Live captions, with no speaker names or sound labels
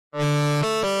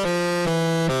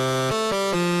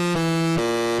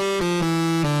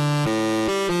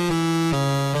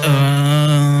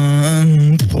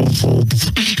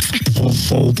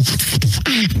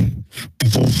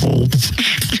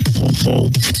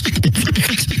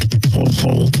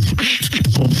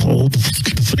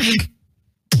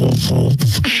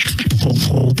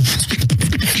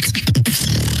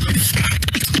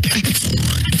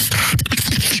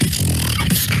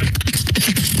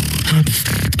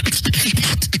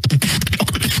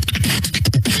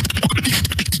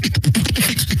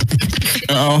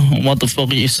Oh, what the fuck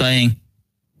are you saying?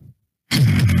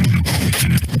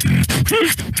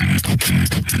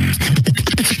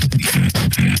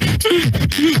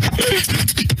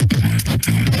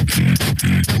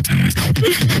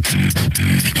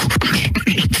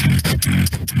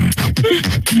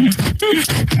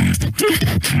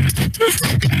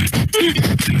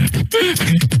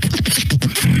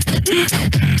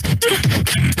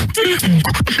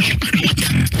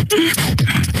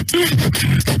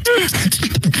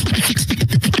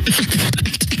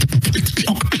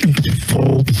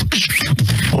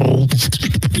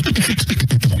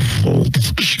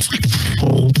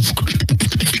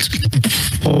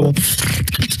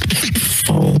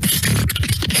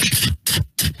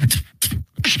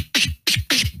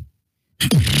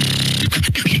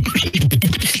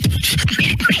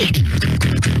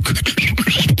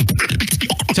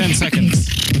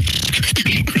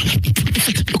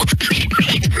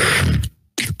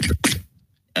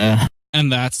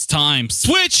 And that's time.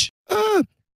 Switch!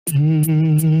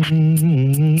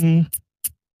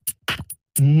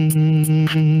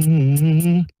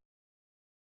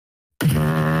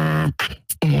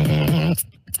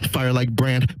 Fire like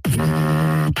brand.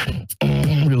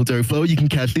 Real Derrick flow, you can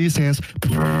catch these hands.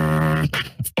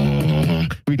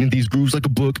 Reading these grooves like a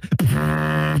book.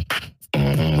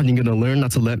 When you gonna learn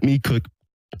not to let me cook?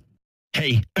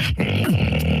 Hey.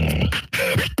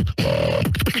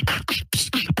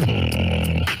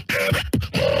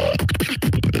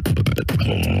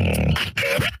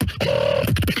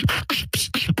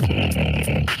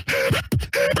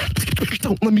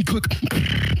 Don't let me cook.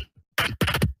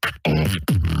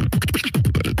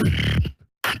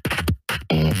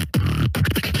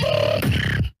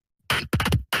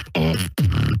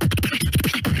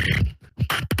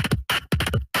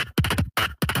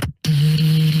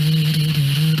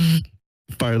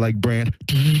 'Fire like brand.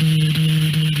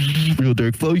 Real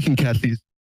Derrick flow, you can catch these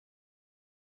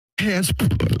hands.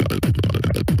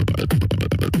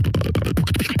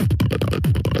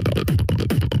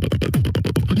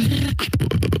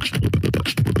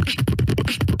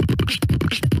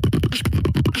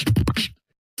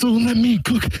 So let me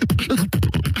cook.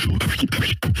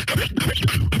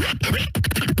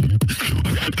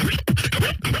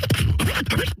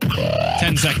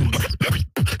 10 seconds.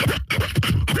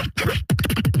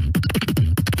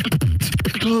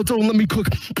 Oh, don't let me cook.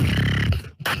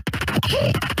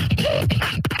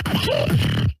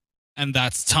 And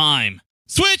that's time.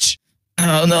 Switch!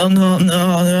 No.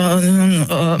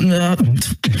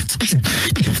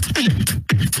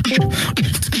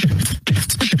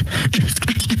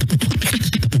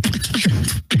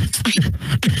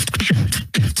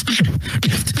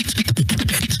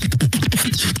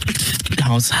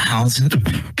 好吃。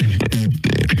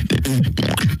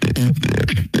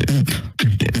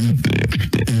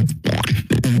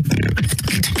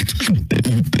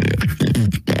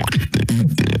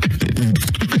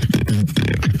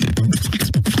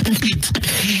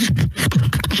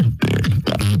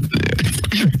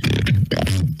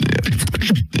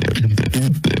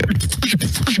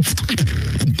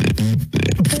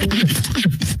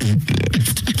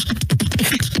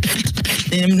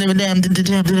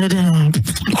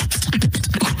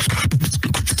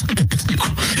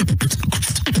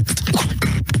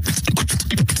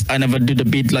I never do the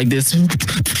beat like this.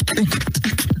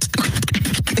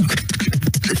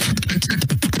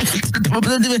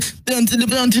 Down to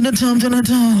the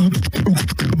top.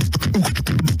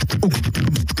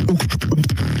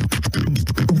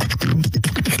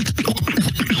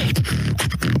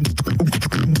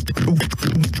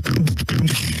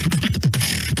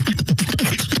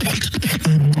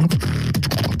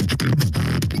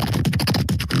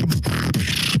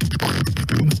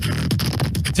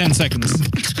 10 seconds.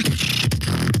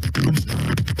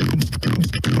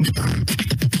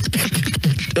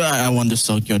 I want to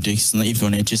suck your dicks,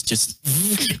 even it just.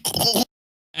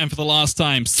 And for the last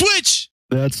time, switch!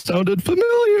 That sounded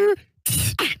familiar.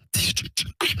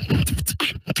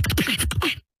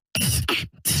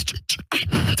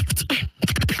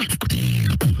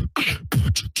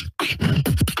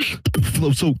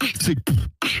 Flow so sick.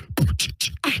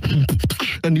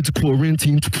 I need to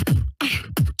quarantine.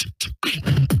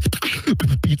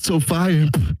 Beat so fire.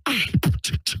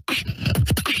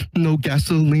 No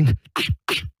gasoline.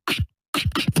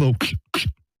 Flow.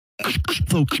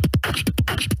 Flow.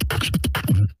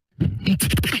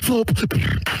 Flow.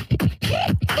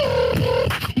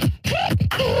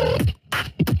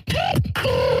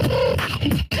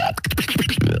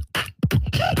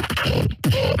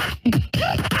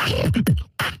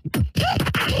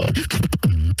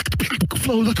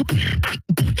 Flow like a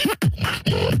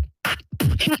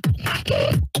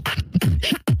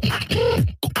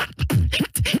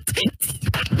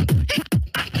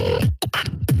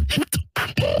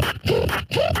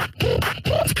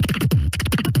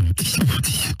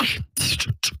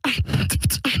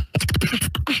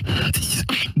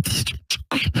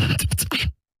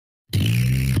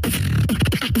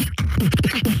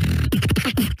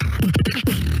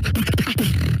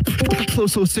flow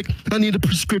so sick. I need a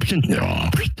prescription.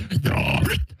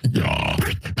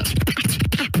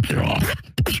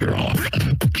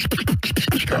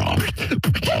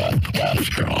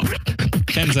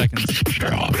 10 seconds.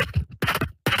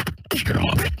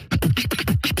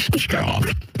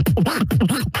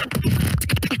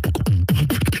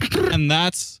 And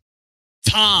that's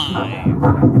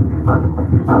time.